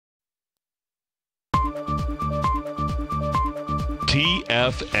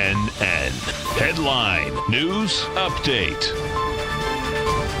TFNN. Headline News Update.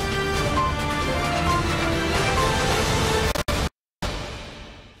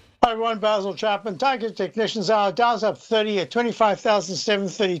 Hi everyone, Basil Chapman, Tiger Technicians Hour. Dow's up 30 at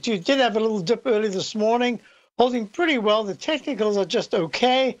 25,732. Did have a little dip early this morning, holding pretty well. The technicals are just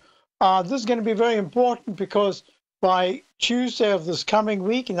okay. This is going to be very important because by Tuesday of this coming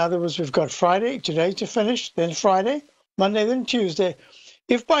week, in other words, we've got Friday today to finish, then Friday, Monday, then Tuesday.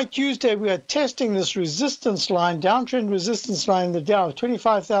 If by Tuesday we are testing this resistance line, downtrend resistance line in the Dow,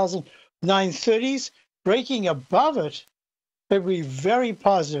 25,930s, breaking above it, it will be very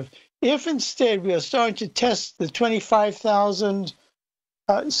positive. If instead we are starting to test the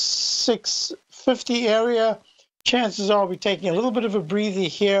 25,650 area, chances are we're taking a little bit of a breather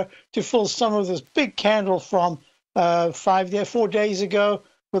here to fill some of this big candle from 4 days ago,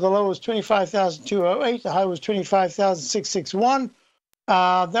 where the low was 25,208, the high was 25,661.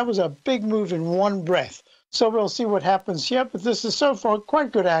 That was a big move in one breath. So we'll see what happens here, but this is so far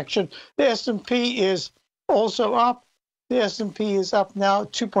quite good action. The S&P is also up. The S&P is up now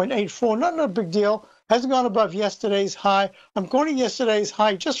 2.84, not a big deal. Hasn't gone above yesterday's high. I'm calling yesterday's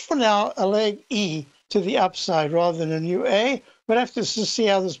high just for now a leg E to the upside rather than a new A. We'll have to see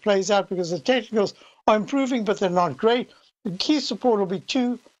how this plays out because the technicals are improving, but they're not great. The key support will be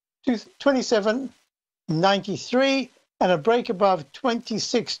 27.93, and a break above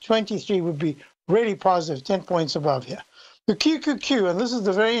 26.23 would be really positive, 10 points above here. The QQQ, and this is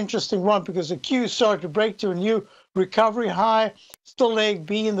the very interesting one because the Q started to break to a new recovery high, still leg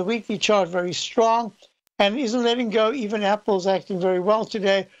B in the weekly chart, very strong, and isn't letting go. Even Apple's acting very well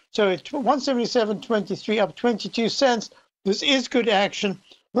today. So it's 177.23, up 22 cents. This is good action.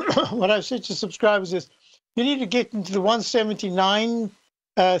 What I've said to subscribers is you need to get into the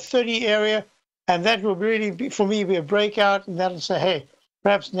 179.30 area, and that will really be, for me, be a breakout, and that'll say, hey,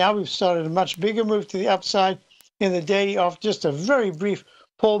 perhaps now we've started a much bigger move to the upside in the daily off just a very brief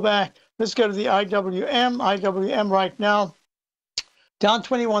pullback. Let's go to the IWM. IWM right now, down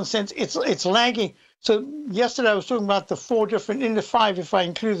 21 cents. It's lagging. So yesterday I was talking about the 4 different into 5, if I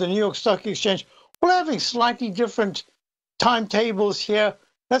include the New York Stock Exchange. We're having slightly different timetables here.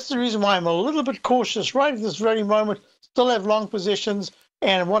 That's the reason why I'm a little bit cautious right at this very moment. Still have long positions.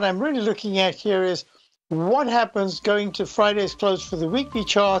 And what I'm really looking at here is what happens going to Friday's close for the weekly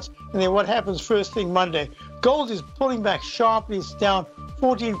charts, and then what happens first thing Monday. Gold is pulling back sharply. It's down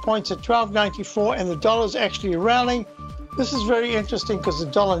 14 points at 12.94, and the dollar's actually rallying. This is very interesting because the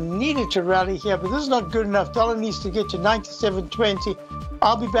dollar needed to rally here, but this is not good enough. Dollar needs to get to 97.20.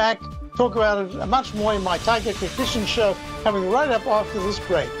 I'll be back, talk about it much more in my Tiger Technician show coming right up after this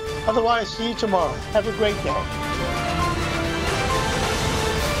break. Otherwise, see you tomorrow. Have a great day.